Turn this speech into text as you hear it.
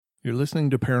You're listening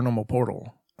to Paranormal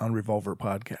Portal on Revolver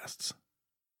Podcasts.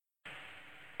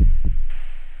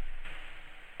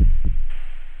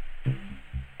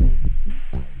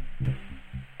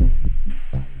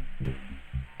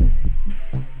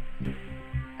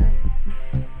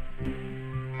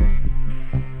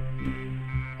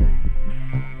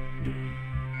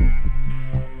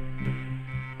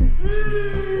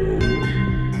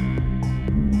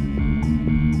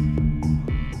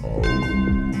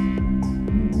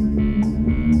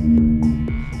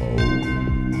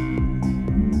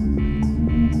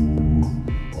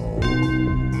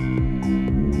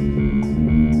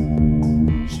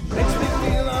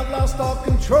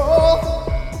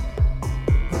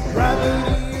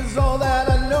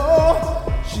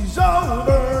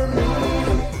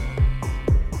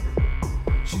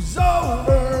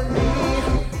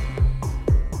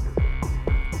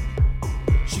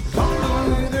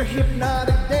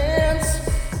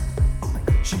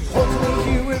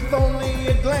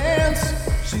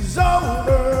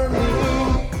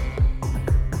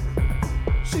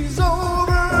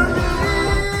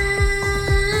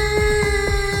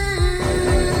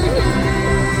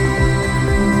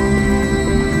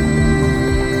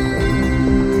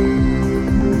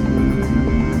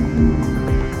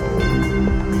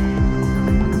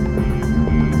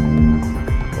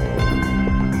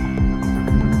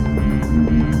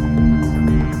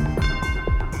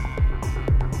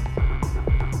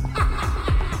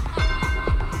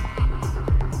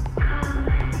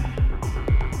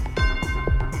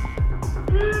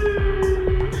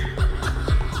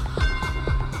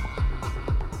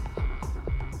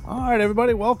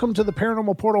 Everybody, welcome to the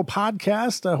Paranormal Portal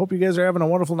Podcast. I hope you guys are having a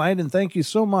wonderful night, and thank you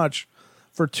so much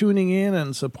for tuning in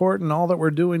and supporting all that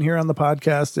we're doing here on the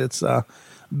podcast. It's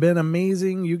been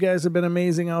amazing. You guys have been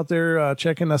amazing out there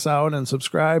checking us out and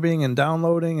subscribing and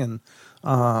downloading, and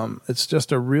it's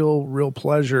just a real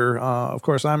pleasure. Of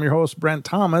course, I'm your host, Brent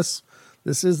Thomas.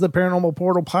 This is the Paranormal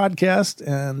Portal Podcast,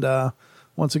 and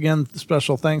once again,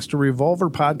 special thanks to Revolver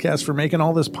Podcast for making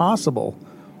all this possible.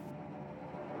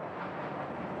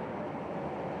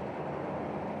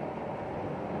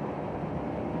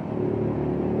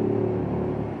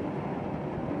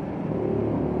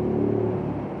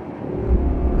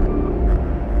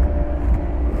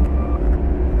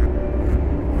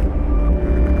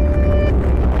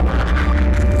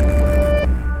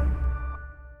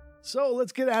 So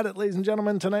let's get at it, ladies and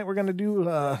gentlemen. Tonight we're going to do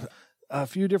a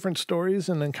few different stories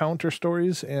and encounter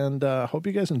stories, and hope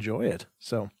you guys enjoy it.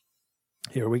 So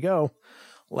here we go.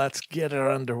 Let's get it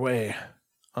underway.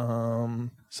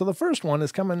 So the first one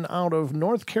is coming out of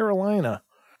North Carolina.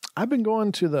 I've been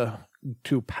going to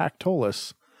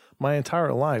Pactolus my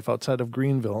entire life outside of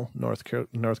Greenville, North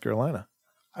Carolina.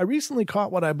 I recently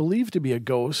caught what I believe to be a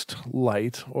ghost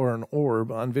light or an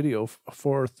orb on video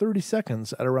for 30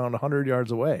 seconds at around 100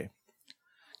 yards away.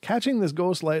 Catching this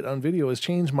ghost light on video has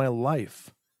changed my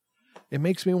life. It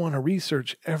makes me want to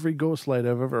research every ghost light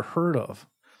I've ever heard of.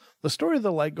 The story of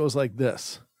the light goes like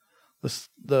this.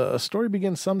 The story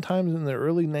begins sometime in the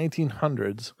early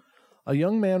 1900s. A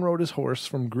young man rode his horse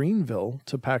from Greenville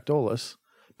to Pactolus.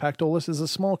 Pactolus is a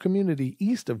small community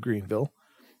east of Greenville,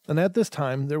 and at this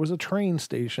time there was a train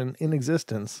station in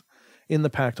existence in the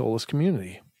Pactolus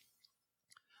community.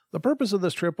 The purpose of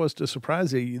this trip was to surprise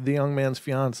the young man's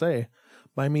fiancée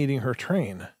by meeting her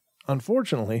train.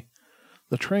 Unfortunately,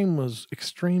 the train was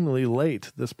extremely late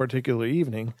this particular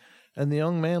evening, and the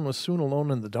young man was soon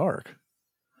alone in the dark.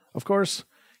 Of course,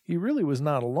 he really was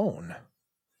not alone.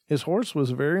 His horse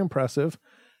was very impressive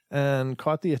and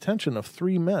caught the attention of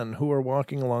 3 men who were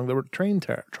walking along the train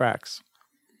tracks.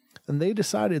 And they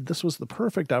decided this was the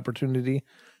perfect opportunity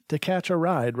to catch a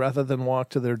ride rather than walk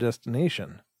to their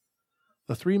destination.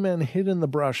 The 3 men hid in the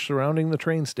brush surrounding the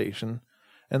train station,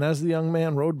 and as the young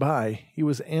man rode by, he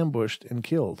was ambushed and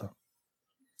killed.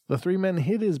 The 3 men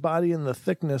hid his body in the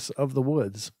thickness of the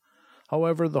woods.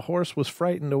 However, the horse was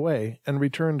frightened away and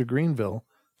returned to Greenville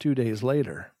 2 days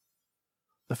later.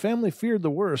 The family feared the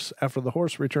worst after the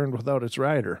horse returned without its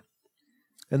rider,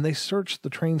 and they searched the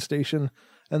train station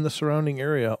and the surrounding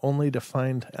area only to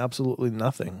find absolutely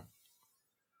nothing.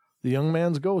 The young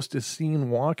man's ghost is seen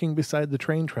walking beside the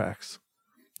train tracks.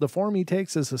 The form he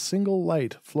takes is a single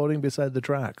light floating beside the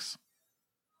tracks.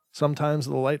 Sometimes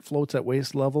the light floats at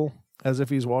waist level, as if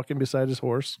he's walking beside his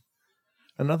horse,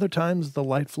 and other times the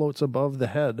light floats above the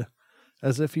head,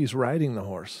 as if he's riding the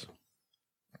horse.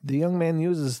 The young man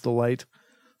uses the light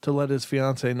to let his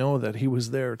fiancée know that he was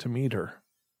there to meet her.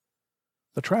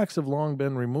 The tracks have long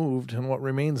been removed, and what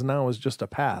remains now is just a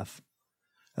path,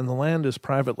 and the land is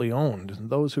privately owned, and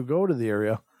those who go to the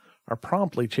area are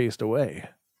promptly chased away.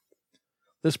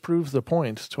 This proves the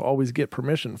point to always get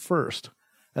permission first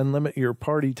and limit your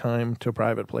party time to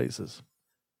private places.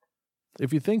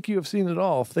 If you think you have seen it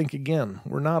all, think again.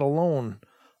 We're not alone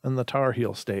in the Tar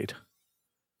Heel state.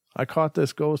 I caught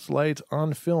this ghost light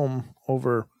on film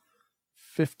over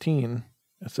 15.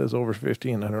 It says over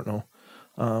 15. I don't know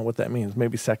what that means.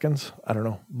 Maybe seconds. I don't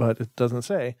know, but it doesn't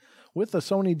say. With the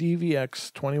Sony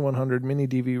DVX 2100 mini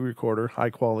DV recorder, high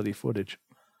quality footage.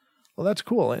 Well, that's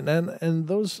cool. And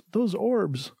those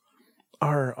orbs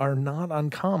are not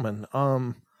uncommon.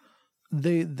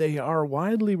 They are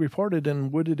widely reported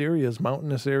in wooded areas,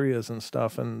 mountainous areas and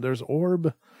stuff. And there's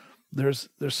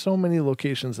so many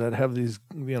locations that have these,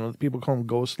 people call them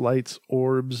ghost lights,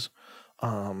 orbs.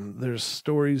 There's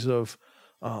stories of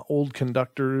old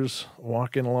conductors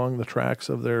walking along the tracks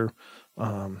of their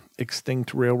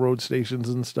extinct railroad stations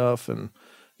and stuff. And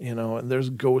there's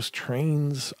ghost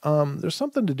trains. There's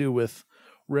something to do with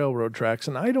railroad tracks.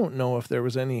 And I don't know if there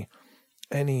was any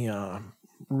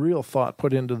real thought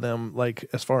put into them, like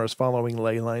as far as following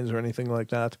ley lines or anything like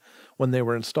that when they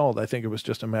were installed. I think it was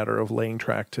just a matter of laying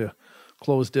track to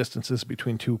close distances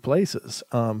between two places.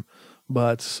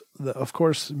 But of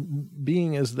course,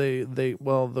 being as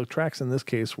the tracks in this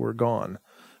case were gone,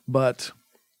 but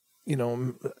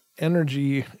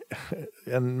energy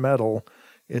and metal,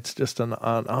 it's just an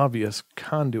obvious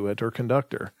conduit or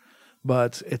conductor,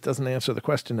 but it doesn't answer the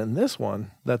question in this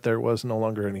one that there was no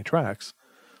longer any tracks.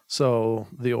 So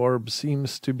the orb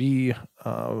seems to be,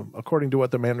 according to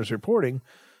what the man is reporting,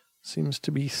 seems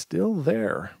to be still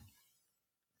there.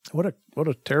 What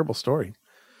a terrible story,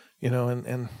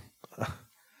 and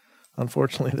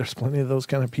unfortunately there's plenty of those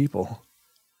kind of people.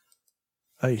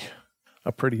 A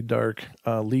pretty dark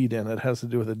lead in. It has to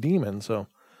do with a demon. So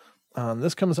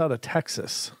this comes out of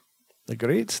Texas, the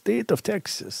great state of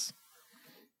Texas.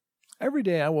 Every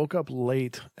day I woke up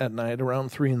late at night around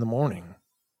 3 a.m.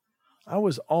 I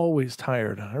was always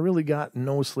tired. I really got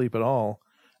no sleep at all,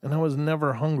 and I was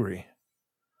never hungry.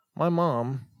 My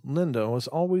mom, Linda, was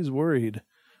always worried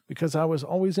because I was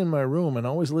always in my room and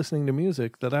always listening to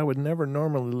music that I would never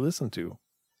normally listen to,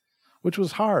 which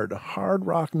was hard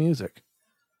rock music.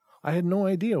 I had no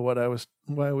idea why I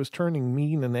was turning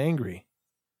mean and angry.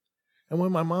 And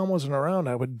when my mom wasn't around,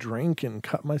 I would drink and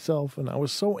cut myself, and I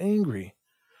was so angry.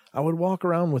 I would walk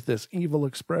around with this evil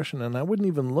expression, and I wouldn't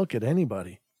even look at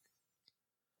anybody.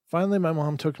 Finally, my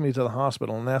mom took me to the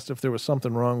hospital and asked if there was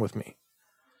something wrong with me.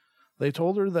 They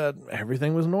told her that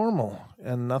everything was normal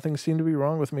and nothing seemed to be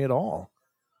wrong with me at all,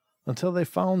 until they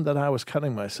found that I was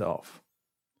cutting myself.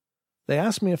 They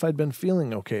asked me if I'd been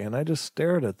feeling okay, and I just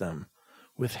stared at them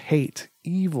with hate,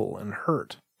 evil, and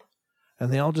hurt. And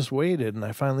they all just waited, and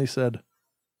I finally said,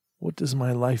 "What does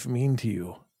my life mean to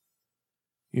you?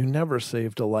 You never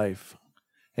saved a life,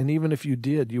 and even if you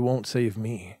did, you won't save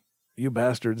me. You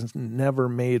bastards never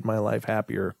made my life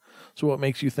happier, so what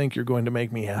makes you think you're going to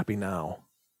make me happy now?"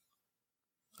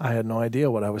 I had no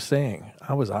idea what I was saying.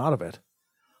 I was out of it.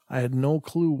 I had no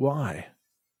clue why.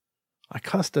 I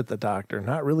cussed at the doctor,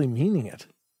 not really meaning it.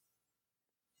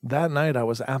 That night I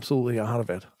was absolutely out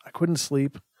of it. I couldn't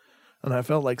sleep, and I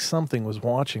felt like something was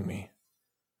watching me.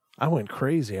 I went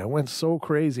crazy. I went so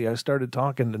crazy I started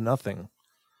talking to nothing.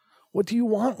 "What do you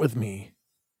want with me?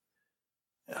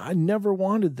 I never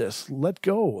wanted this. Let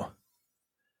go."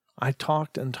 I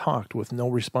talked and talked with no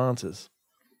responses.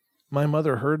 My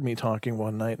mother heard me talking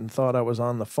one night and thought I was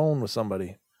on the phone with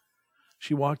somebody.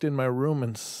 She walked in my room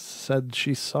and said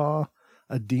she saw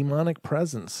a demonic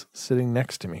presence sitting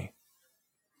next to me.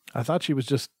 I thought she was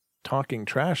just talking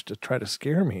trash to try to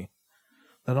scare me.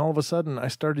 Then all of a sudden I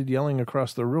started yelling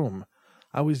across the room.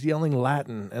 I was yelling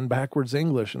Latin and backwards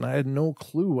English, and I had no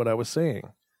clue what I was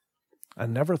saying. I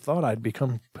never thought I'd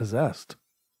become possessed.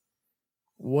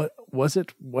 What was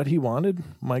it? What he wanted?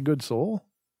 My good soul?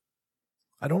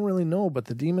 I don't really know, but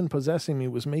the demon possessing me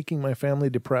was making my family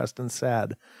depressed and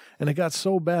sad, and it got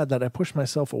so bad that I pushed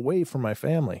myself away from my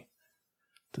family.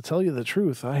 To tell you the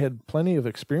truth, I had plenty of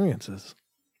experiences.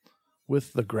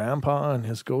 With the grandpa and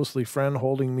his ghostly friend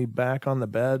holding me back on the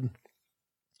bed,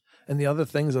 and the other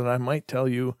things that I might tell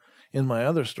you in my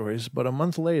other stories, but a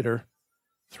month later,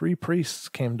 3 priests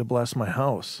came to bless my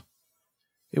house.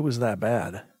 It was that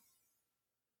bad.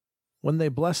 When they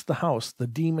blessed the house, the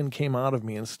demon came out of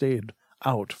me and stayed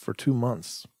out for 2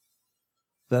 months.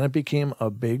 Then it became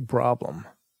a big problem.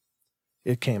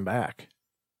 It came back.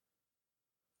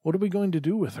 What are we going to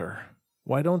do with her?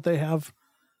 Why do they have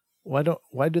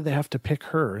to pick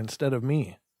her instead of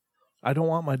me? I don't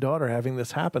want my daughter having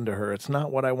this happen to her. It's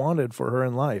not what I wanted for her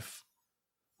in life,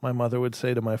 my mother would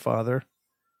say to my father.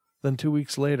 Then 2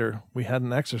 weeks later, we had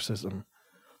an exorcism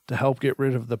to help get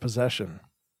rid of the possession.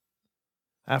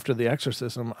 after the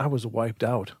exorcism, I was wiped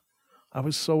out. I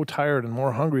was so tired and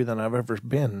more hungry than I've ever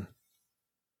been.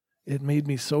 It made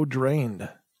me so drained.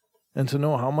 And to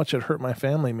know how much it hurt my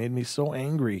family made me so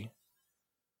angry.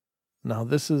 Now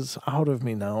this is out of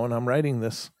me now, and I'm writing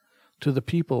this to the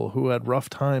people who had rough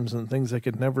times and things they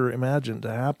could never imagine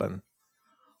to happen.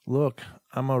 Look,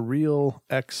 I'm a real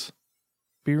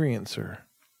experiencer.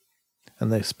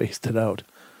 And they spaced it out.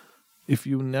 If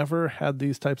you never had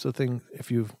these types of things,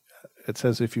 it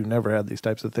says if you never had these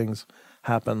types of things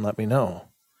happen, let me know.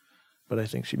 But I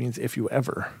think she means if you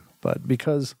ever. But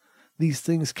because these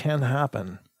things can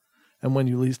happen, and when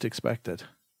you least expect it.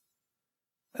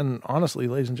 And honestly,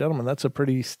 ladies and gentlemen, that's a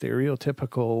pretty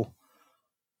stereotypical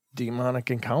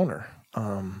demonic encounter.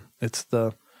 It's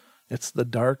the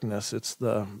darkness, it's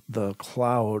the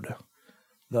cloud,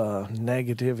 the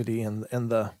negativity,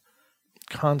 and the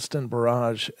constant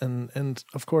barrage. And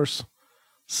of course,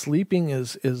 sleeping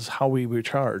is how we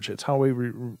recharge. It's how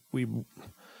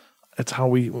it's how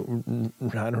we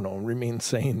I don't know, remain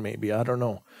sane maybe. I don't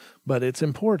know. But it's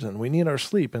important. We need our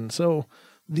sleep. And so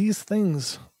these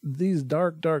things, these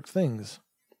dark things,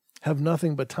 have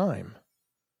nothing but time.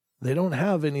 They don't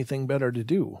have anything better to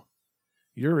do.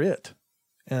 You're it.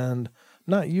 And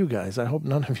not you guys. I hope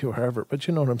none of you are ever, but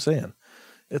you know what I'm saying.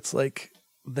 It's like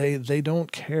they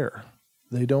don't care.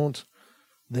 They don't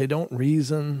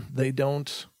reason. They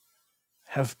don't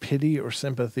have pity or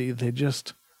sympathy. They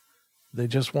just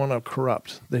want to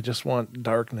corrupt. They just want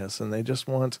darkness, and they just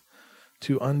want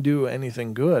to undo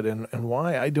anything good. And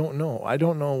why? I don't know. I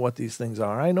don't know what these things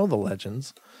are. I know the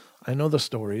legends. I know the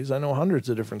stories. I know hundreds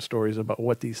of different stories about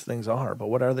what these things are. But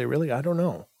what are they really? I don't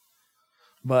know.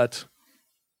 But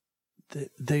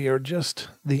they are just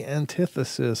the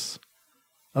antithesis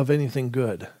of anything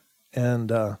good.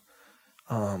 And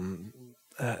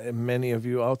many of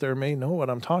you out there may know what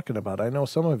I'm talking about. I know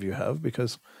some of you have,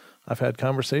 because I've had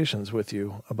conversations with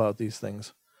you about these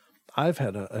things. I've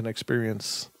had an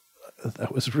experience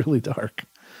that was really dark.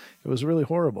 It was really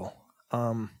horrible.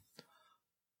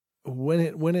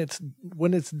 When it's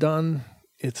done,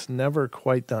 it's never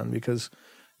quite done, because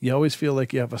you always feel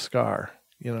like you have a scar.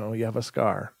 You have a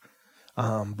scar.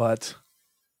 But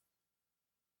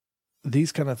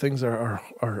these kind of things are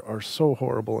so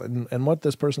horrible. And what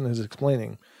this person is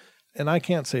explaining, and I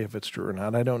can't say if it's true or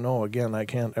not. I don't know. Again, I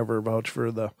can't ever vouch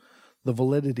for the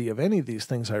validity of any of these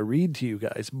things I read to you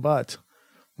guys. But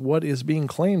what is being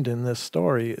claimed in this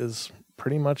story is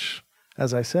pretty much,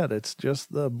 as I said, it's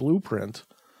just the blueprint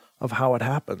of how it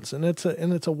happens. And it's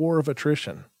a war of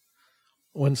attrition.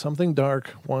 When something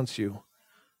dark wants you,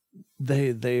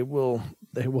 they will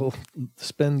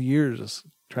spend years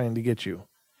trying to get you.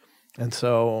 And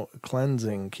so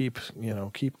cleansing, keep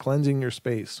cleansing your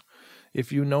space.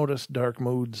 If you notice dark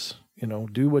moods,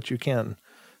 do what you can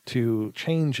to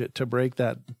change it, to break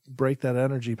that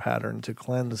energy pattern, to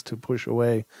cleanse, to push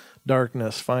away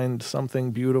darkness, find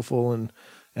something beautiful and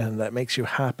that makes you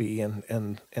happy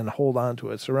and hold on to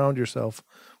it. Surround yourself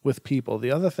with people.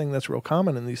 The other thing that's real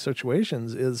common in these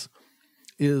situations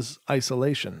is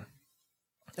isolation.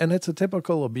 And it's a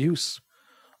typical abuse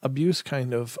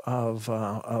kind of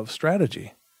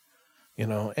strategy.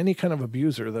 Any kind of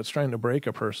abuser that's trying to break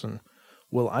a person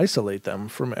will isolate them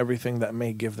from everything that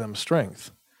may give them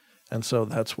strength. And so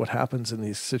that's what happens in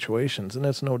these situations. And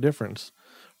it's no difference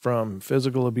from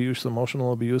physical abuse,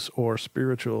 emotional abuse, or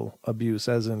spiritual abuse,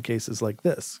 as in cases like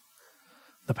this.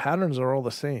 The patterns are all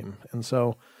the same. And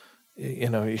so,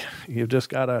 you've just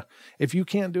got to, if you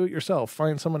can't do it yourself,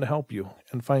 find someone to help you,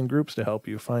 and find groups to help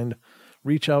you,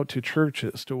 reach out to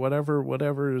churches, to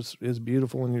whatever is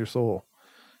beautiful in your soul,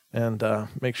 and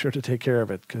make sure to take care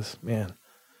of it, because, man,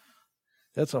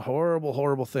 that's a horrible,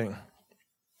 horrible thing.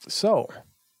 So,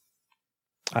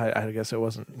 I guess it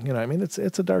wasn't,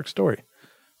 it's a dark story.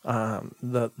 I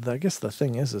guess the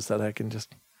thing is that I can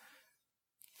just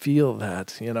feel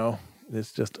that,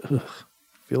 it's just,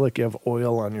 feel like you have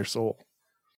oil on your soul.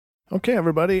 Okay,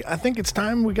 everybody, I think it's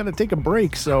time we got to take a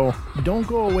break, so don't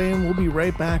go away, and we'll be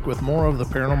right back with more of the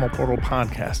Paranormal Portal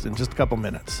podcast in just a couple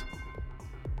minutes.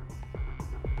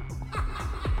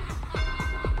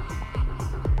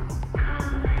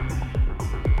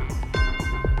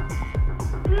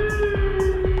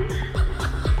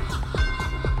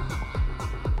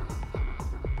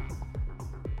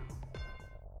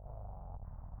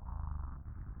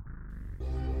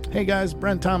 Hey guys,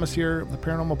 Brent Thomas here of the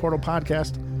Paranormal Portal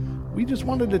podcast. We just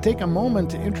wanted to take a moment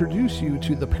to introduce you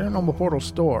to the Paranormal Portal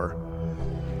store.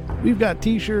 We've got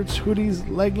t-shirts, hoodies,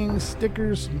 leggings,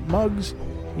 stickers, mugs,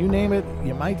 you name it,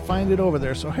 you might find it over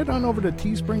there. So head on over to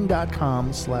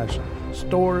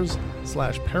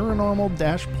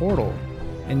teespring.com/stores/paranormal-portal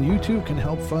and you too can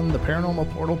help fund the Paranormal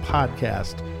Portal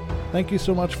podcast. Thank you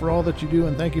so much for all that you do,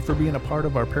 and thank you for being a part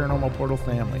of our Paranormal Portal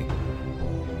family.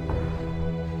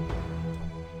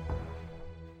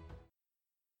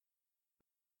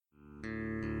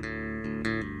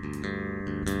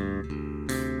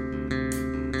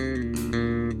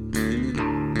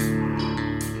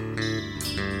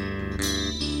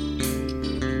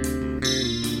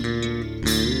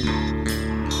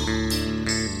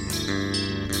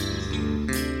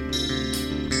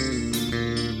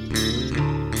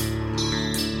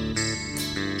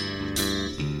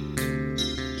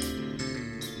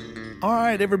 All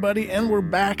right, everybody, and we're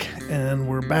back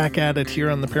at it here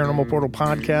on the Paranormal Portal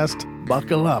podcast.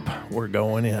 Buckle up, we're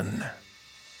going in.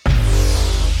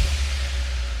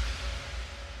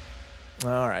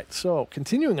 All right, so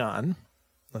continuing on,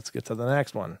 let's get to the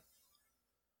next one.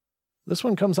 This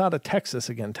one comes out of Texas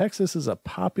again. Texas is a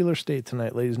popular state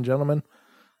tonight, ladies and gentlemen.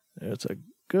 It's a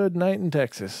good night in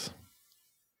Texas.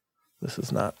 This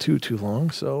is not too long.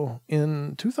 So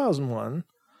in 2001,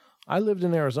 I lived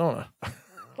in Arizona.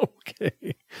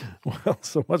 Okay. Well,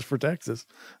 so much for Texas.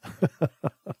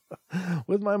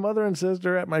 With my mother and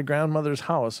sister at my grandmother's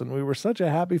house, and we were such a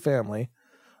happy family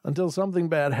until something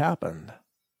bad happened.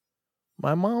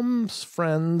 My mom's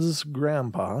friend's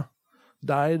grandpa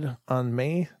died on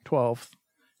May 12th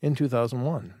in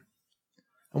 2001.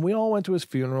 And we all went to his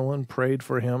funeral and prayed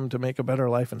for him to make a better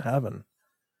life in heaven.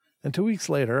 And 2 weeks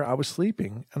later, I was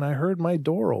sleeping and I heard my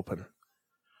door open.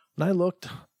 And I looked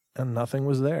and nothing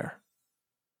was there.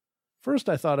 First,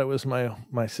 I thought it was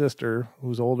my sister,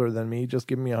 who's older than me, just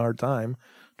giving me a hard time,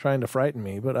 trying to frighten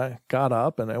me. But I got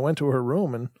up and I went to her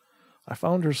room and I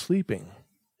found her sleeping.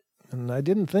 And I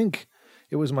didn't think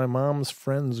it was my mom's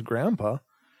friend's grandpa,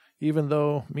 even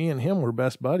though me and him were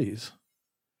best buddies.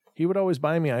 He would always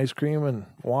buy me ice cream and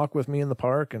walk with me in the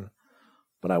park.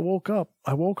 But I woke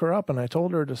her up and I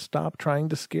told her to stop trying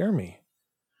to scare me.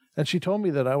 And she told me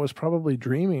that I was probably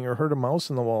dreaming or heard a mouse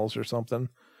in the walls or something.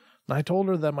 And I told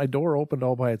her that my door opened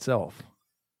all by itself.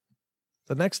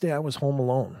 The next day I was home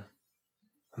alone.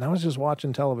 And I was just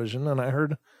watching television and I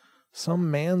heard some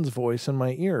man's voice in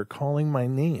my ear calling my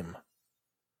name.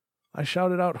 I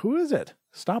shouted out, "Who is it?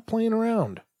 Stop playing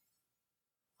around.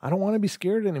 I don't want to be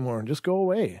scared anymore. Just go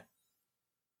away."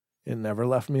 It never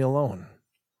left me alone.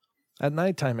 At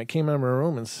nighttime, it came in my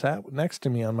room and sat next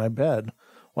to me on my bed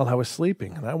while I was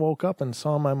sleeping. And I woke up and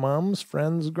saw my mom's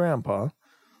friend's grandpa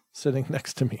sitting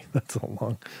next to me. That's so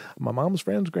long. My mom's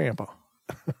friend's grandpa.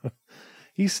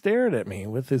 He stared at me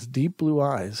with his deep blue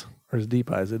eyes, or his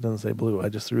deep eyes. It doesn't say blue. I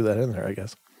just threw that in there, I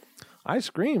guess. I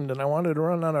screamed and I wanted to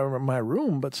run out of my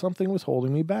room, but something was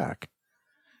holding me back.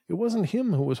 It wasn't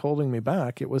him who was holding me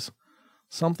back. It was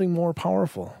something more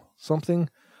powerful, something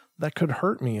that could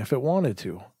hurt me if it wanted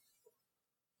to.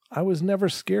 I was never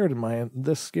this scared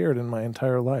in my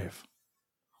entire life.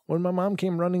 When my mom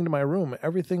came running to my room,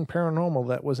 everything paranormal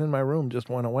that was in my room just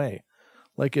went away,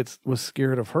 like it was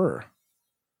scared of her.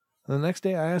 And the next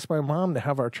day I asked my mom to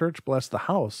have our church bless the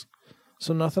house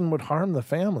so nothing would harm the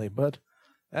family, but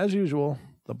as usual,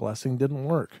 the blessing didn't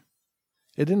work.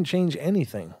 It didn't change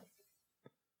anything.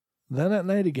 Then at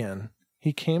night again,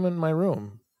 he came in my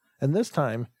room, and this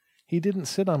time he didn't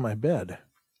sit on my bed.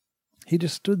 He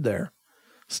just stood there,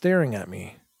 staring at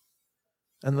me.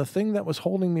 And the thing that was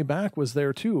holding me back was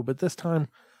there too, but this time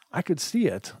I could see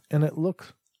it, and it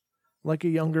looked like a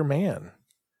younger man.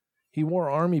 He wore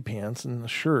army pants and a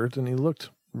shirt, and he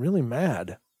looked really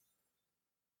mad.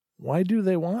 Why do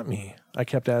they want me? I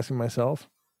kept asking myself.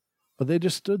 But they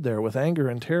just stood there with anger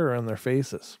and terror on their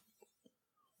faces.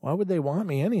 Why would they want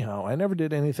me anyhow? I never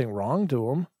did anything wrong to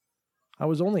them. I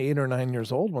was only 8 or 9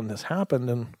 years old when this happened,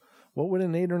 and what would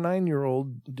an 8 or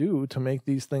 9-year-old do to make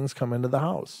these things come into the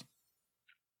house?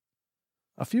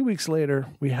 A few weeks later,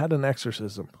 we had an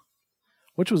exorcism,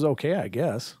 which was okay, I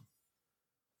guess.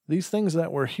 These things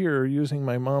that were here using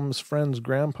my mom's friend's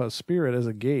grandpa's spirit as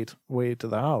a gateway to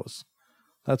the house.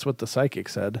 That's what the psychic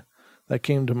said. That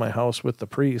came to my house with the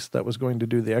priest that was going to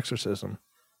do the exorcism.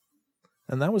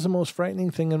 And that was the most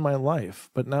frightening thing in my life.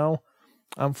 But now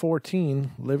I'm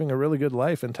 14, living a really good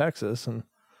life in Texas, and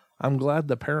I'm glad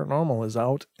the paranormal is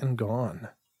out and gone.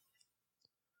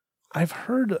 I've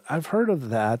heard of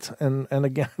that, and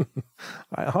again,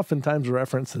 I oftentimes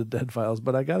reference the Dead Files,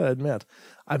 but I gotta admit,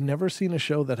 I've never seen a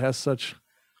show that has such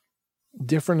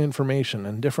different information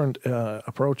and different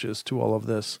approaches to all of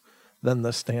this than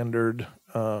the standard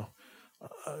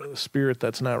spirit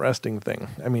that's not resting thing.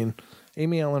 I mean,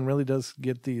 Amy Allen really does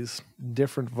get these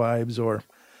different vibes or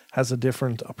has a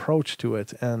different approach to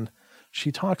it, and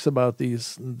she talks about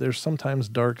there's sometimes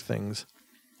dark things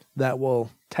that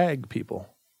will tag people.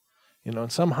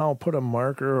 and somehow put a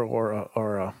marker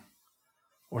or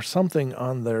something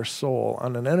on their soul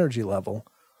on an energy level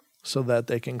so that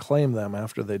they can claim them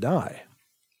after they die.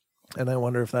 And I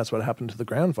wonder if that's what happened to the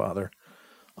grandfather,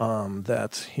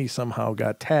 that he somehow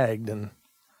got tagged, and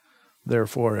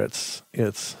therefore it's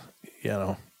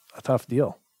a tough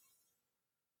deal.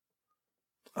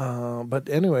 But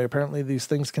anyway, apparently these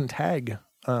things can tag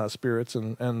spirits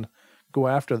and go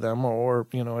after them, or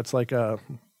it's like a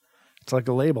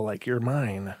label, like you're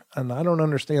mine. And I don't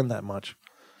understand that much,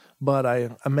 but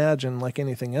I imagine, like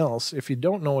anything else, if you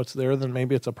don't know it's there, then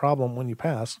maybe it's a problem when you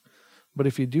pass. But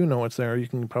if you do know it's there, you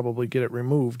can probably get it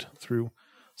removed through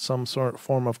some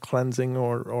form of cleansing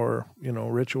or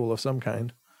ritual of some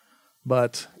kind.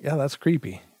 But yeah, that's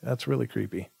creepy. That's really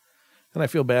creepy. And I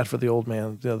feel bad for the old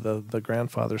man, the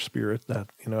grandfather spirit, that,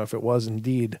 if it was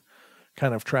indeed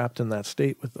kind of trapped in that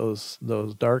state with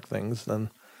those dark things, then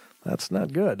that's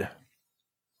not good.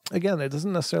 Again, it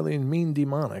doesn't necessarily mean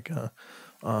demonic.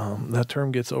 That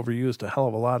term gets overused a hell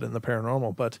of a lot in the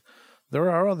paranormal, but there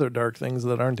are other dark things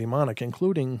that aren't demonic,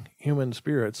 including human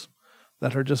spirits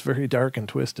that are just very dark and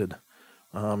twisted.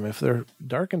 If they're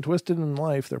dark and twisted in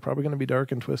life, they're probably going to be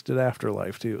dark and twisted after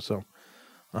life too. So,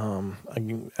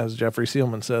 as Jeffrey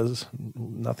Seelman says,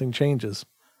 nothing changes.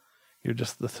 You're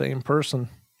just the same person.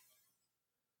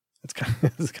 It's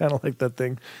kind of like that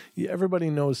thing. Everybody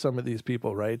knows some of these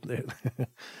people, right?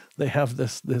 They have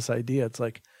this idea. It's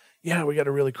like, yeah, we got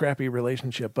a really crappy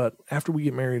relationship, but after we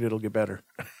get married, it'll get better.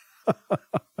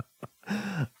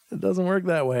 It doesn't work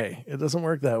that way.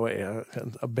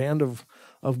 A band of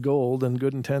gold and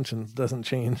good intentions doesn't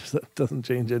change. That doesn't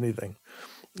change anything.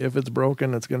 If it's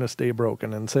broken, it's going to stay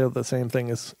broken. And say the same thing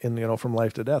is in, from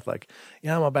life to death. Like,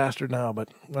 yeah, I'm a bastard now, but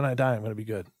when I die, I'm going to be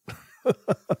good.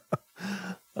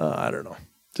 I don't know.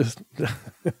 Just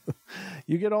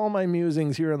you get all my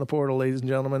musings here in the portal, ladies and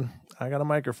gentlemen. I got a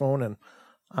microphone and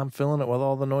I'm filling it with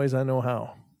all the noise I know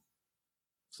how.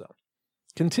 So,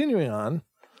 continuing on,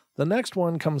 the next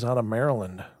one comes out of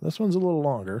Maryland. This one's a little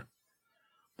longer,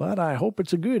 but I hope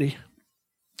it's a goodie.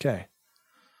 Okay.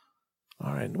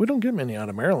 All right. We don't get many out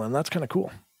of Maryland. That's kind of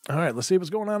cool. All right. Let's see what's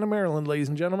going on in Maryland, ladies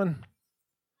and gentlemen.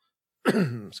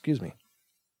 Excuse me.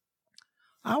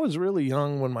 I was really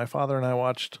young when my father and I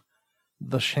watched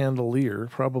The Chandelier,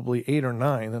 probably 8 or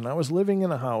 9, and I was living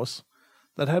in a house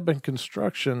that had been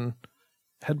constructed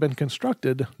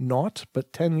naught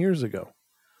but 10 years ago.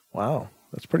 Wow,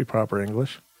 that's pretty proper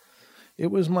English. It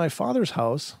was my father's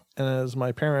house, and as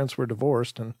my parents were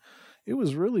divorced, and it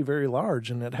was really very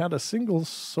large, and it had a single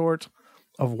sort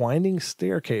of winding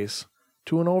staircase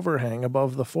to an overhang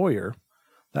above the foyer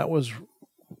that was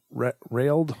a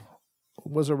railed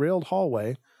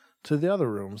hallway to the other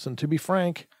rooms. And to be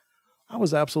frank, I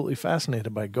was absolutely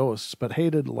fascinated by ghosts, but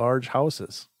hated large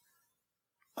houses.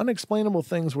 Unexplainable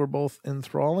things were both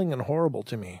enthralling and horrible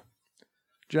to me.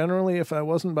 Generally, if I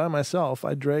wasn't by myself,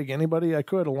 I'd drag anybody I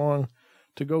could along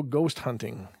to go ghost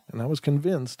hunting, and I was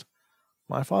convinced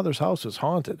my father's house was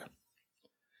haunted.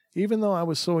 Even though I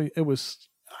was so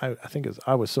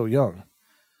young.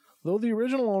 Though the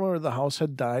original owner of the house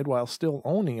had died while still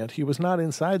owning it, he was not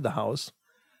inside the house,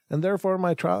 and therefore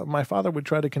my father would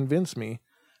try to convince me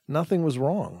nothing was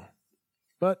wrong.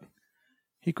 But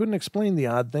he couldn't explain the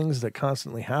odd things that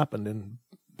constantly happened in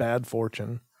bad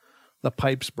fortune. The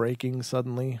pipes breaking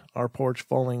suddenly, our porch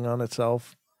falling on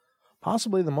itself.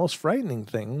 Possibly the most frightening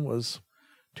thing was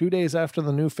 2 days after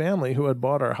the new family who had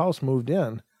bought our house moved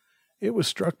in, it was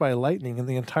struck by lightning and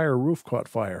the entire roof caught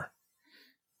fire.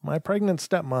 My pregnant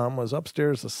stepmom was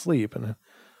upstairs asleep, and it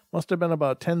must have been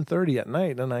about 10:30 at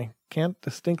night, and I can't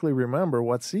distinctly remember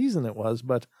what season it was,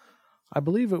 but I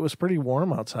believe it was pretty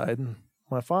warm outside, and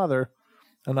my father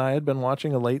and I had been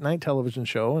watching a late-night television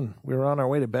show, and we were on our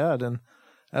way to bed, and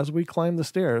as we climbed the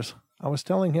stairs, I was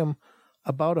telling him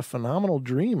about a phenomenal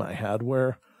dream I had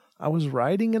where I was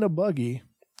riding in a buggy,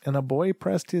 and a boy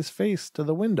pressed his face to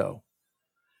the window.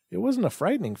 It wasn't a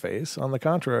frightening face. On the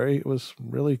contrary, it was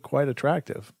really quite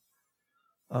attractive.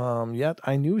 Yet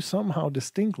I knew somehow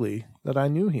distinctly that I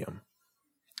knew him.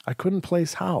 I couldn't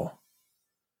place how.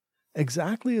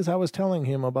 Exactly as I was telling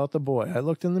him about the boy, I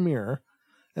looked in the mirror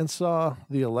and saw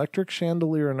the electric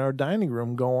chandelier in our dining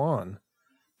room go on,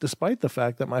 despite the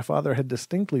fact that my father had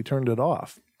distinctly turned it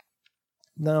off.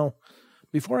 Now,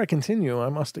 before I continue, I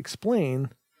must explain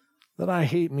that I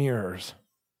hate mirrors.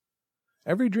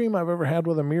 Every dream I've ever had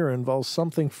with a mirror involves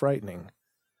something frightening.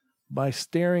 By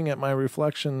staring at my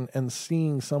reflection and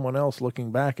seeing someone else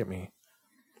looking back at me.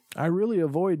 I really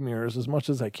avoid mirrors as much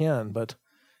as I can, but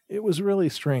it was really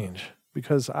strange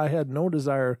because I had no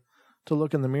desire to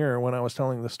look in the mirror when I was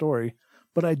telling the story,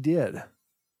 but I did.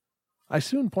 I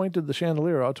soon pointed the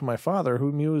chandelier out to my father,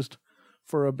 who mused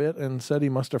for a bit and said he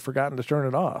must have forgotten to turn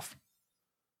it off.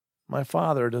 My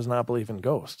father does not believe in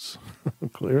ghosts,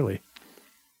 clearly.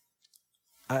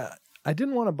 I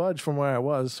didn't want to budge from where I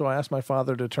was, so I asked my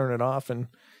father to turn it off, and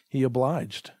he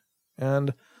obliged.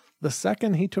 And the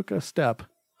second he took a step,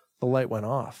 the light went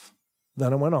off.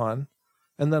 Then it went on,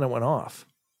 and then it went off,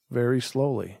 very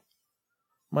slowly.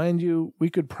 Mind you, we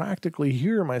could practically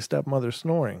hear my stepmother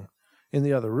snoring in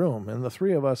the other room, and the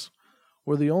three of us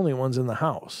were the only ones in the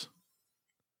house.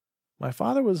 My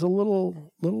father was a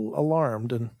little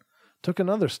alarmed and took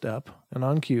another step, and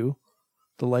on cue,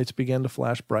 the lights began to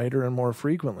flash brighter and more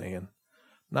frequently, and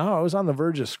now I was on the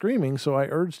verge of screaming, so I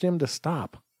urged him to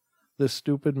stop this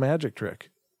stupid magic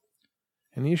trick.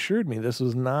 And he assured me this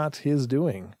was not his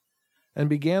doing, and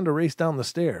began to race down the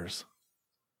stairs.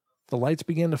 The lights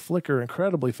began to flicker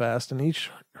incredibly fast, and each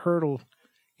hurdle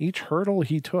he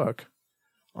took,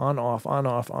 on, off, on,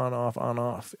 off, on, off, on,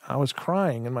 off. I was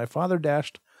crying, and my father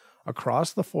dashed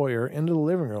across the foyer into the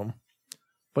living room,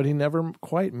 but he never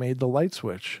quite made the light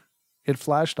switch. It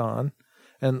flashed on,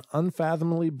 and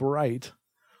unfathomably bright,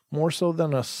 more so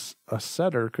than a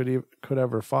setter could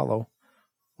ever follow.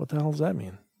 What the hell does that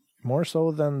mean? More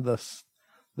so than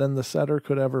the setter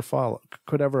could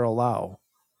ever allow.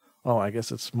 Oh, I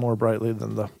guess it's more brightly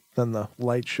than the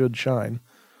light should shine.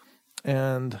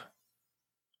 And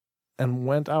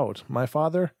went out. My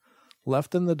father,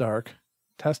 left in the dark,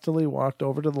 testily walked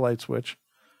over to the light switch,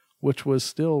 which was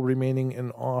still remaining in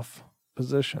off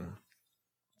position.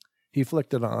 He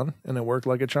flicked it on, and it worked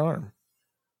like a charm.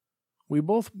 We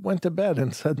both went to bed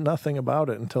and said nothing about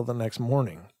it until the next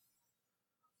morning.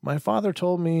 My father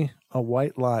told me a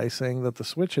white lie, saying that the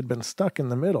switch had been stuck in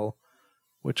the middle,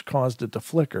 which caused it to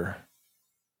flicker.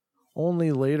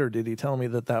 Only later did he tell me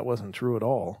that that wasn't true at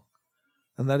all,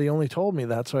 and that he only told me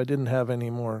that so I didn't have any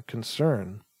more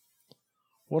concern.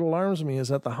 What alarms me is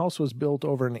that the house was built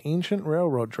over an ancient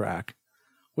railroad track,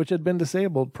 which had been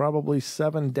disabled probably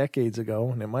 7 decades ago,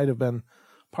 and it might have been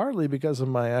partly because of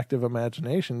my active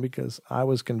imagination, because I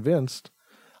was convinced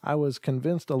a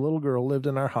little girl lived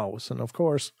in our house, and of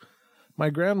course, my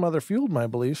grandmother fueled my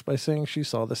beliefs by saying she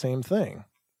saw the same thing.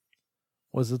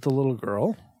 Was it the little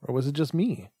girl, or was it just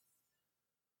me?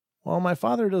 Well, my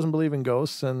father doesn't believe in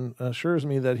ghosts and assures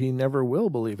me that he never will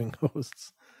believe in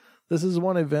ghosts. This is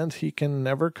one event he can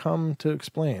never come to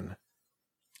explain,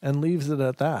 and leaves it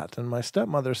at that, and my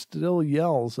stepmother still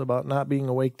yells about not being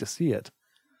awake to see it,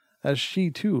 as she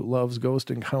too loves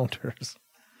ghost encounters.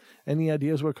 Any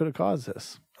ideas what could have caused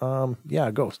this?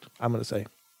 Ghost, I'm going to say.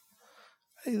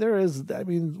 There is,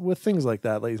 with things like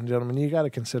that, ladies and gentlemen, you got to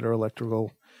consider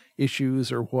electrical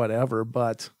issues or whatever,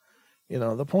 but,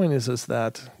 the point is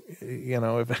that,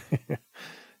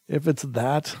 if it's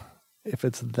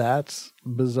that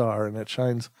bizarre and it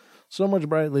shines so much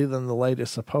brightly than the light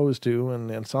is supposed to, and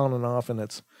it's on and off, and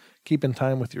it's keeping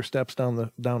time with your steps down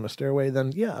the stairway,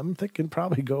 then yeah, I'm thinking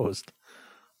probably ghost.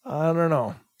 I don't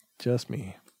know, just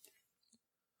me,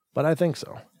 but I think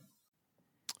so.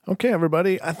 Okay,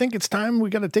 everybody, I think it's time we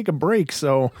got to take a break,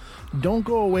 so don't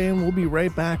go away, and we'll be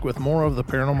right back with more of the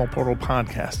Paranormal Portal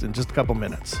podcast in just a couple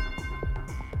minutes.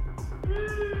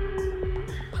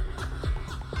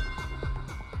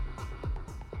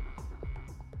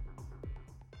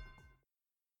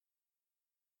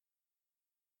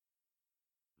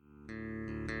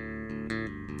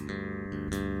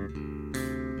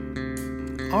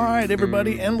 All right,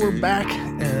 everybody, and we're back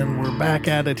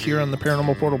at it here on the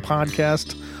Paranormal Portal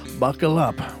podcast. Buckle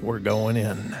up, we're going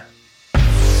in.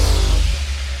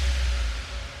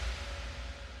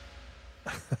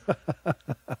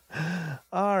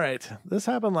 All right, this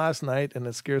happened last night, and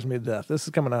it scares me to death. This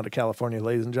is coming out of California,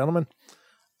 ladies and gentlemen.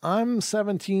 I'm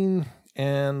 17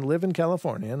 and live in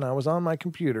California, and I was on my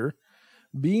computer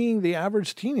being the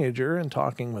average teenager and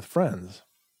talking with friends.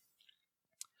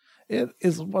 It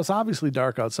was obviously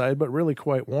dark outside, but really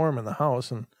quite warm in the house,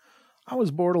 and I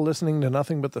was bored of listening to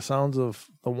nothing but the sounds of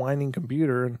the whining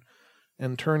computer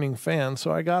and turning fan,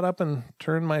 so I got up and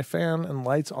turned my fan and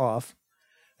lights off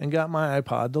and got my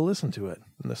iPod to listen to it.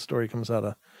 And this story comes out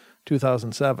of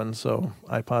 2007, so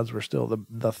iPods were still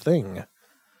the thing.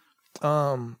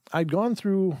 I'd gone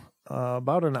through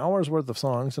about an hour's worth of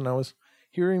songs, and I was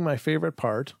hearing my favorite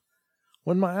part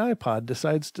when my iPod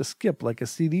decides to skip like a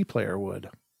CD player would.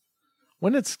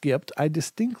 When it skipped, I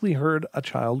distinctly heard a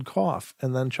child cough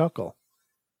and then chuckle.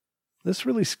 This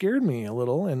really scared me a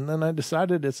little, and then I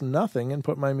decided it's nothing and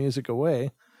put my music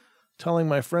away. Telling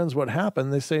my friends what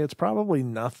happened, they say it's probably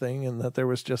nothing and that there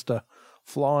was just a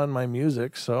flaw in my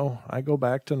music, so I go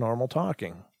back to normal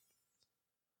talking.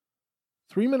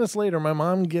 3 minutes later, my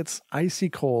mom gets icy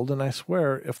cold, and I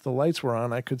swear if the lights were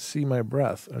on, I could see my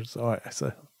breath. So I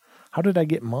said, how did I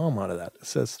get mom out of that? It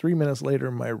says 3 minutes later,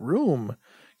 my room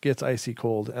gets icy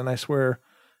cold, and I swear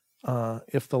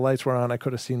if the lights were on, I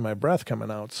could have seen my breath coming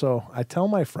out. So I tell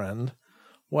my friend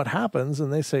what happens,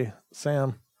 and they say,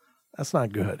 Sam, that's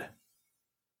not good.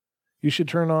 You should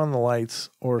turn on the lights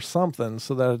or something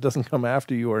so that it doesn't come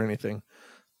after you or anything.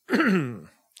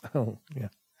 Oh, yeah.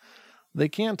 They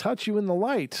can't touch you in the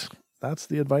light. That's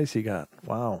the advice he got.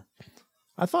 Wow.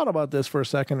 I thought about this for a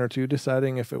second or two,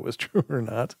 deciding if it was true or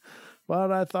not, but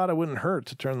I thought it wouldn't hurt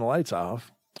to turn the lights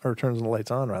off, or turn the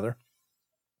lights on, rather.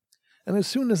 And as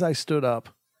soon as I stood up,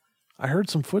 I heard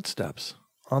some footsteps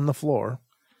on the floor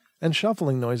and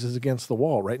shuffling noises against the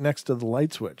wall right next to the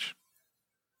light switch.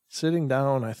 Sitting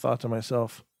down, I thought to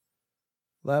myself,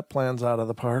 that plan's out of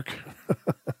the park.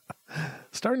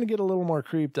 Starting to get a little more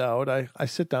creeped out, I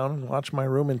sit down and watch my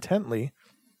room intently,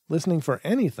 listening for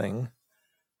anything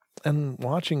and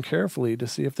watching carefully to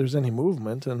see if there's any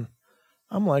movement. And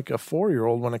I'm like a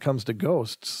 4-year-old when it comes to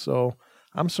ghosts, so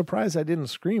I'm surprised I didn't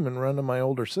scream and run to my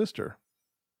older sister.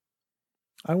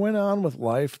 I went on with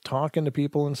life, talking to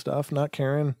people and stuff, not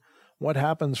caring what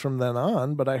happens from then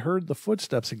on, but I heard the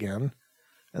footsteps again,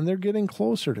 and they're getting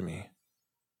closer to me.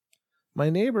 My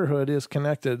neighborhood is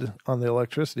connected on the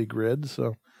electricity grid,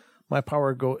 so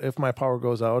if my power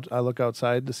goes out, I look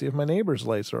outside to see if my neighbor's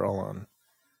lights are all on.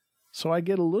 So I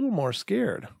get a little more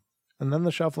scared, and then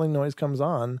the shuffling noise comes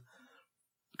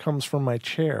from my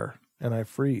chair, and I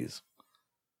freeze.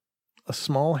 A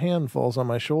small hand falls on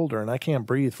my shoulder, and I can't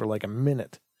breathe for like a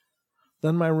minute.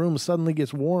 Then my room suddenly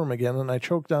gets warm again, and I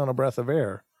choke down a breath of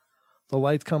air. The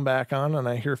lights come back on, and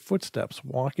I hear footsteps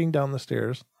walking down the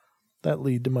stairs that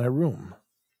lead to my room.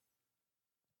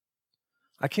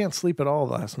 I can't sleep at all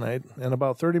last night, and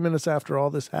about 30 minutes after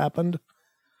all this happened,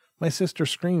 my sister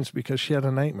screams because she had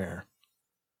a nightmare.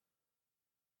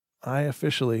 I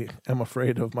officially am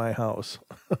afraid of my house.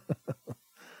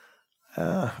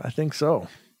 I think so.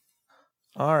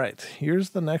 All right,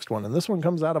 here's the next one, and this one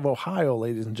comes out of Ohio,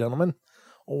 ladies and gentlemen.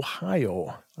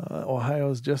 Ohio.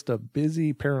 Ohio is just a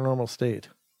busy paranormal state.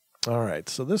 All right,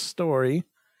 so this story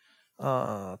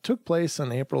took place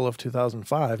in April of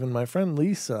 2005, and my friend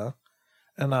Lisa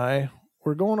and I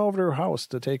were going over to her house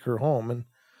to take her home, and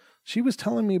she was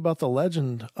telling me about the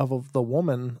legend of the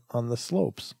woman on the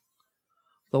slopes.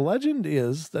 The legend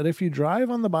is that if you drive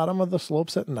on the bottom of the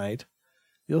slopes at night,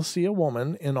 you'll see a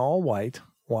woman in all white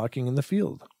walking in the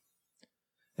field.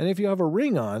 And if you have a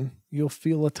ring on, you'll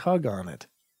feel a tug on it.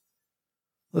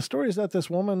 The story is that this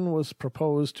woman was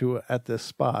proposed to at this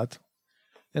spot,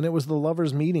 and it was the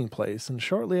lovers' meeting place, and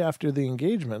shortly after the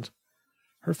engagement,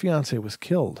 her fiancé was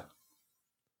killed.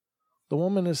 The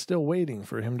woman is still waiting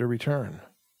for him to return.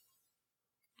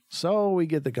 So we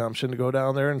get the gumption to go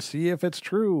down there and see if it's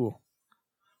true.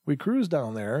 We cruise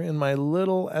down there in my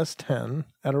little S10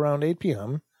 at around 8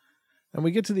 p.m., and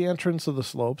we get to the entrance of the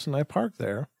slopes, and I park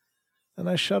there, and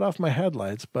I shut off my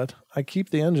headlights, but I keep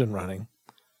the engine running.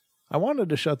 I wanted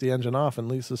to shut the engine off, and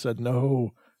Lisa said,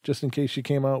 no, just in case she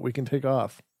came out, we can take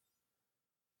off.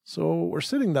 So we're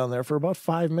sitting down there for about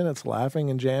 5 minutes laughing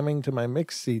and jamming to my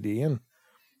mix CD, and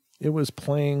it was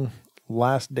playing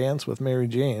Last Dance with Mary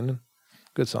Jane.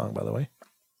 Good song, by the way.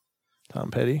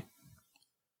 Tom Petty.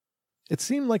 It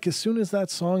seemed like as soon as that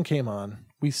song came on,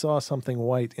 we saw something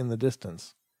white in the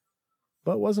distance,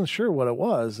 but wasn't sure what it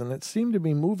was, and it seemed to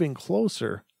be moving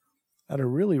closer at a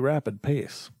really rapid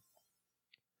pace.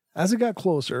 As it got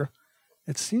closer,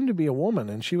 it seemed to be a woman,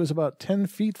 and she was about 10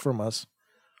 feet from us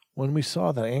when we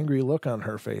saw the angry look on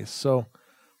her face. So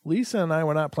Lisa and I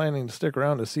were not planning to stick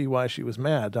around to see why she was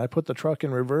mad. I put the truck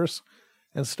in reverse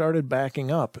and started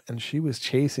backing up, and she was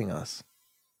chasing us.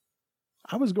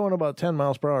 I was going about 10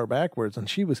 miles per hour backwards, and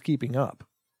she was keeping up.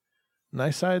 And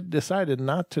I decided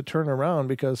not to turn around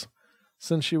because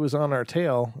since she was on our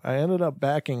tail, I ended up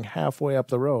backing halfway up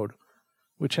the road,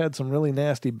 which had some really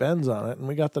nasty bends on it, and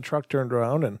we got the truck turned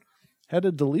around and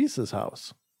headed to Lisa's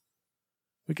house.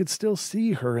 We could still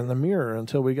see her in the mirror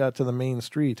until we got to the main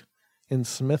street in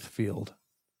Smithfield.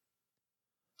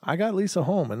 I got Lisa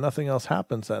home, and nothing else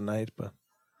happens that night, but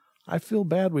I feel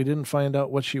bad we didn't find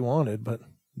out what she wanted, but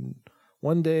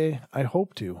one day I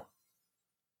hope to.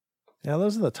 Yeah,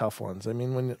 those are the tough ones. I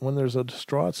mean, when there's a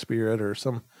distraught spirit or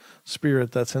some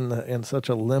spirit that's in such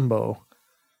a limbo,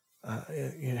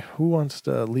 who wants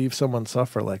to leave someone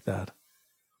suffer like that?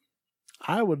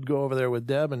 I would go over there with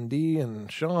Deb and Dee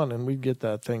and Sean, and we'd get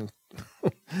that thing,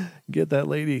 get that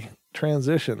lady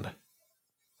transitioned.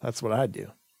 That's what I'd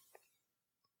do.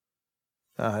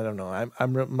 I don't know.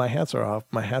 My hats are off.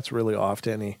 My hat's really off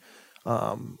to any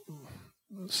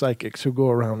psychics who go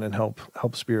around and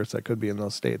help spirits that could be in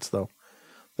those states, though.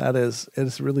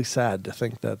 It's really sad to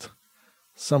think that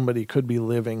somebody could be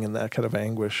living in that kind of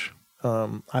anguish.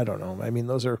 I don't know. I mean,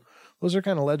 those are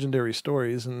kind of legendary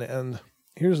stories. And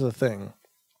here's the thing.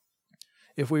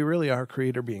 If we really are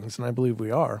creator beings, and I believe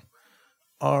we are,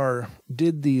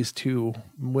 did these two,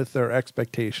 with their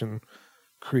expectation,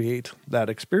 create that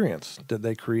experience? Did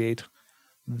they create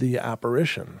the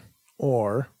apparition?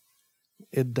 Or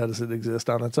does it exist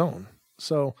on its own?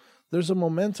 So there's a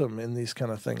momentum in these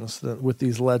kind of things with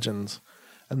these legends.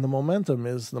 And the momentum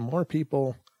is the more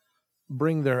people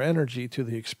bring their energy to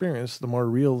the experience, the more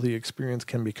real the experience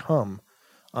can become.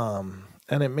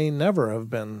 And it may never have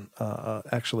been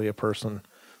actually a person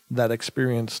that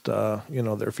experienced,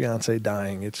 their fiance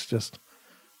dying. It's just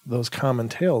those common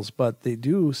tales, but they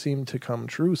do seem to come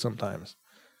true sometimes.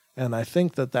 And I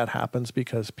think that happens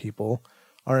because people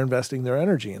are investing their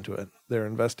energy into it. They're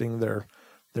investing their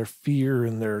fear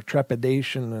and their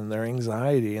trepidation and their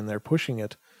anxiety, and they're pushing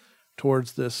it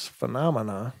towards this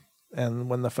phenomena. And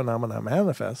when the phenomena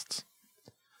manifests,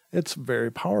 it's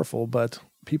very powerful, but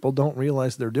people don't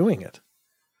realize they're doing it.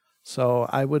 So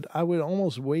I would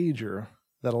almost wager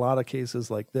that a lot of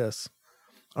cases like this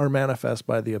are manifest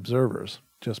by the observers,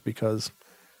 just because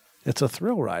it's a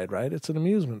thrill ride, right? It's an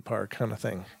amusement park kind of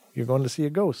thing. You're going to see a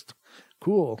ghost.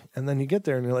 Cool. And then you get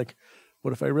there and you're like,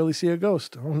 what if I really see a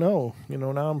ghost? Oh no,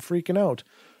 now I'm freaking out.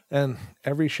 And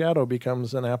every shadow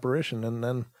becomes an apparition. And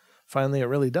then finally it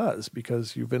really does,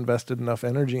 because you've invested enough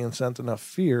energy and sent enough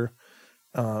fear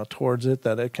towards it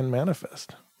that it can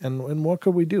manifest. And what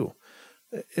could we do?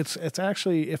 It's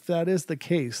actually, if that is the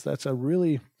case, that's a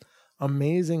really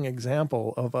amazing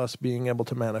example of us being able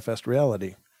to manifest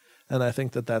reality. And I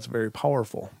think that that's very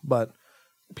powerful. But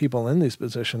people in these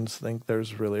positions think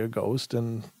there's really a ghost,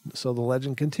 and so the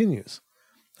legend continues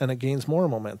and it gains more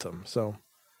momentum. So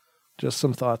just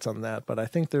some thoughts on that. But I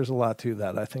think there's a lot to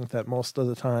that. I think that most of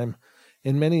the time,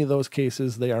 in many of those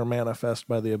cases, they are manifest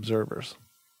by the observers.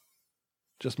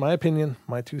 Just my opinion,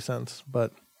 my 2 cents,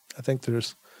 but I think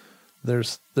there's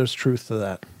truth to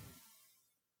that.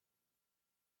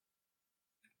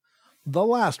 The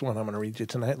last one I'm going to read you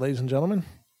tonight, ladies and gentlemen.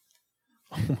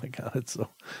 Oh my God, it's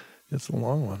a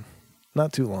long one.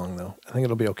 Not too long, though. I think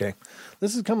it'll be okay.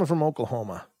 This is coming from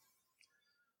Oklahoma.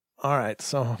 All right,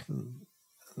 so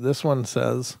this one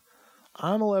says,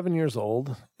 I'm 11 years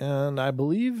old, and I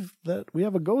believe that we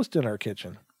have a ghost in our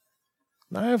kitchen.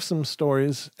 I have some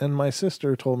stories, and my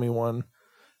sister told me one,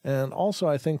 and also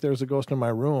I think there's a ghost in my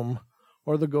room,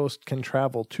 or the ghost can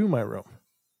travel to my room.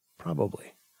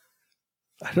 Probably.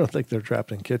 I don't think they're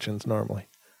trapped in kitchens normally.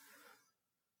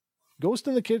 Ghost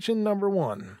in the kitchen number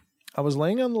 1. I was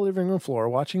laying on the living room floor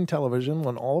watching television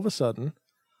when all of a sudden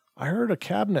I heard a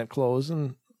cabinet close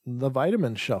and the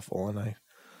vitamin shuffle, and I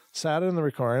sat in the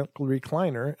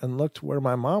recliner and looked where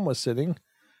my mom was sitting,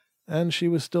 and she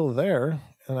was still there,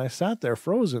 and I sat there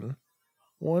frozen,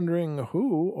 wondering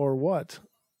who or what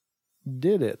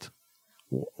did it,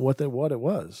 what it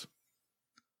was.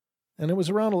 And it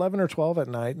was around 11 or 12 at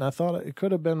night, and I thought it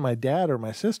could have been my dad or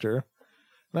my sister.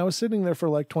 And I was sitting there for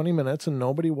like 20 minutes, and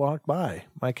nobody walked by.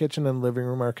 My kitchen and living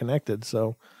room are connected,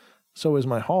 so is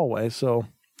my hallway. So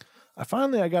I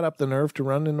got up the nerve to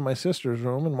run into my sister's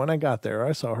room, and when I got there,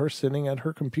 I saw her sitting at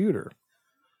her computer.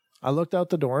 I looked out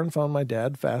the door and found my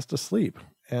dad fast asleep.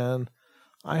 And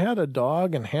I had a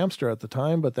dog and hamster at the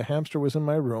time, but the hamster was in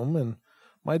my room, and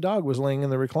my dog was laying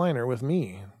in the recliner with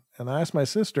me. And I asked my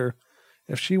sister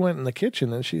if she went in the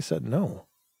kitchen, and she said no.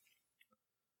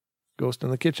 Ghost in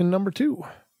the kitchen number 2.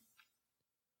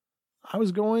 I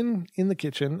was going in the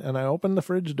kitchen, and I opened the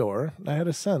fridge door, and I had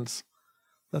a sense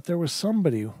that there was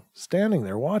somebody standing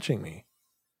there watching me.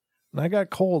 And I got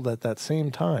cold at that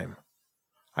same time.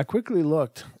 I quickly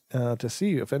looked to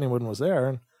see if anyone was there,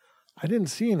 and I didn't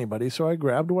see anybody, so I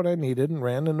grabbed what I needed and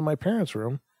ran into my parents'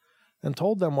 room and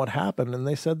told them what happened, and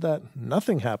they said that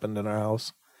nothing happened in our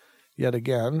house yet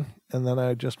again, and then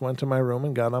I just went to my room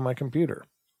and got on my computer.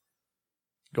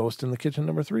 Ghost in the kitchen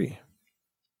number 3.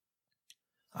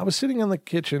 I was sitting in the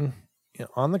kitchen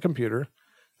on the computer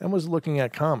and was looking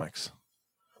at comics.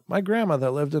 My grandma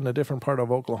that lived in a different part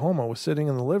of Oklahoma was sitting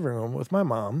in the living room with my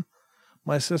mom.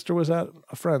 My sister was at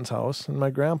a friend's house, and my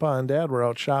grandpa and dad were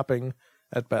out shopping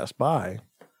at Best Buy.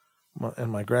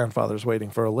 And my grandfather's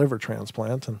waiting for a liver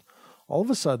transplant, and all of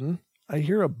a sudden, I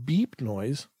hear a beep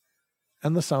noise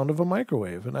and the sound of a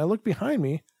microwave, and I look behind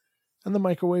me, and the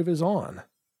microwave is on.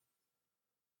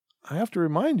 I have to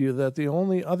remind you that the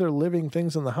only other living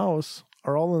things in the house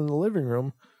are all in the living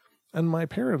room and my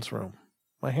parents' room.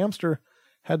 My hamster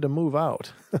had to move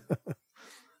out.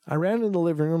 I ran in the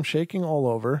living room shaking all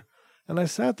over, And I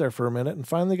sat there for a minute and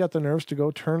finally got the nerves to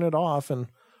go turn it off. And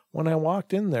when I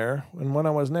walked in there and when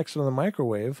I was next to the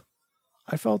microwave,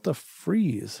 I felt a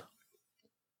freeze.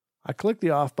 I clicked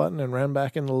the off button and ran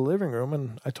back into the living room,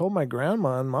 and I told my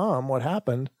grandma and mom what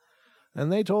happened,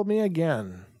 and they told me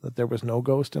again that there was no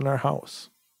ghost in our house.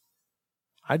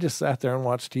 I just sat there and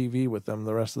watched TV with them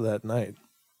the rest of that night.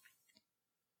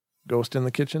 Ghost in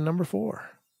the kitchen number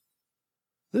 4.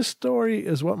 This story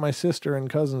is what my sister and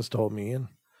cousins told me, and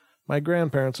my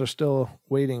grandparents are still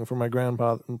waiting for my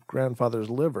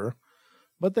grandfather's liver,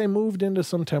 but they moved into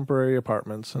some temporary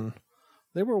apartments, and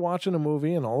they were watching a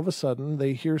movie, and all of a sudden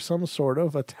they hear some sort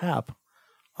of a tap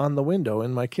on the window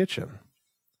in my kitchen.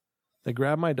 They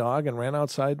grabbed my dog and ran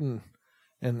outside and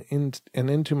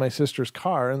into my sister's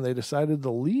car, and they decided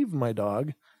to leave my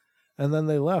dog, and then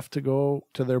they left to go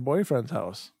to their boyfriend's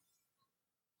house.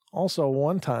 Also,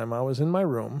 one time I was in my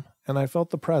room, and I felt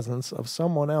the presence of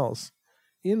someone else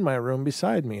in my room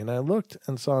beside me, and I looked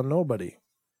and saw nobody.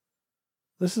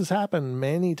 This has happened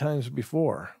many times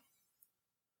before.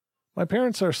 My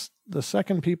parents are the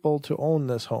second people to own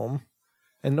this home,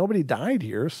 and nobody died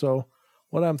here, so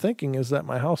what I'm thinking is that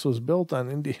my house was built on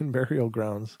Indian burial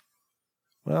grounds.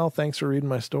 Well, thanks for reading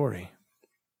my story.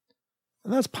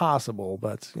 And that's possible,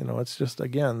 but, it's just,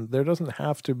 again, there doesn't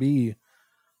have to be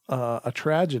a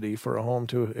tragedy for a home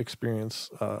to experience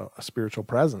a spiritual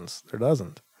presence. There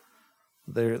doesn't.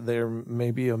 There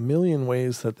may be a million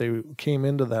ways that they came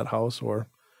into that house or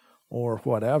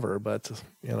whatever, but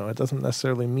it doesn't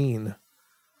necessarily mean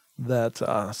that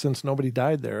since nobody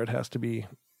died there, it has to be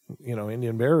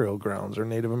Indian burial grounds or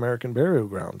Native American burial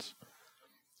grounds.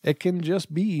 It can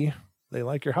just be they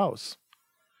like your house,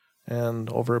 and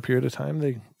over a period of time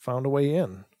they found a way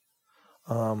in.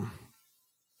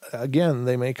 Again,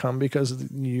 they may come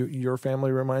because your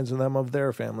family reminds them of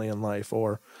their family in life,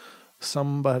 or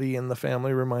somebody in the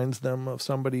family reminds them of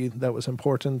somebody that was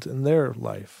important in their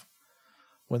life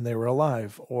when they were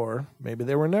alive, or maybe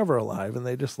they were never alive and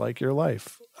they just like your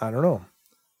life. I don't know.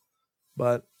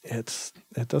 But it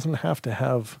doesn't have to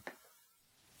have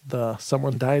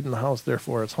someone died in the house,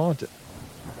 therefore it's haunted.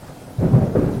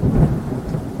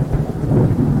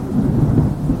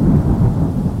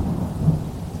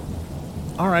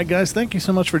 All right, guys, thank you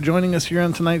so much for joining us here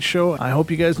on tonight's show. I hope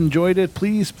you guys enjoyed it.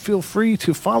 Please feel free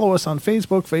to follow us on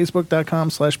Facebook,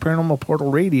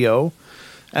 facebook.com/paranormalportalradio,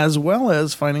 as well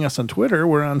as finding us on Twitter.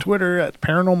 We're on Twitter at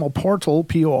Paranormal Portal,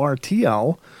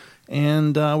 Portl,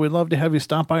 and we'd love to have you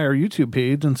stop by our YouTube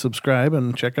page and subscribe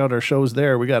and check out our shows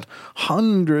there. We got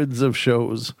hundreds of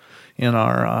shows in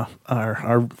our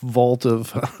vault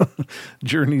of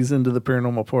journeys into the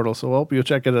paranormal portal. So I hope you'll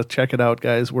check it out,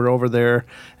 guys. We're over there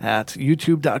at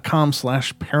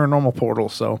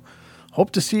youtube.com/paranormalportal. So hope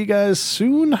to see you guys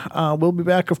soon. We'll be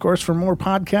back, of course, for more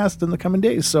podcasts in the coming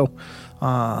days. So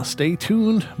stay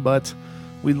tuned, but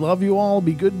we love you all.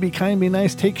 Be good, be kind, be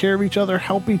nice. Take care of each other.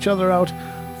 Help each other out.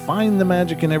 Find the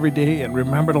magic in every day, and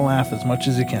remember to laugh as much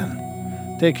as you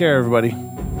can. Take care, everybody.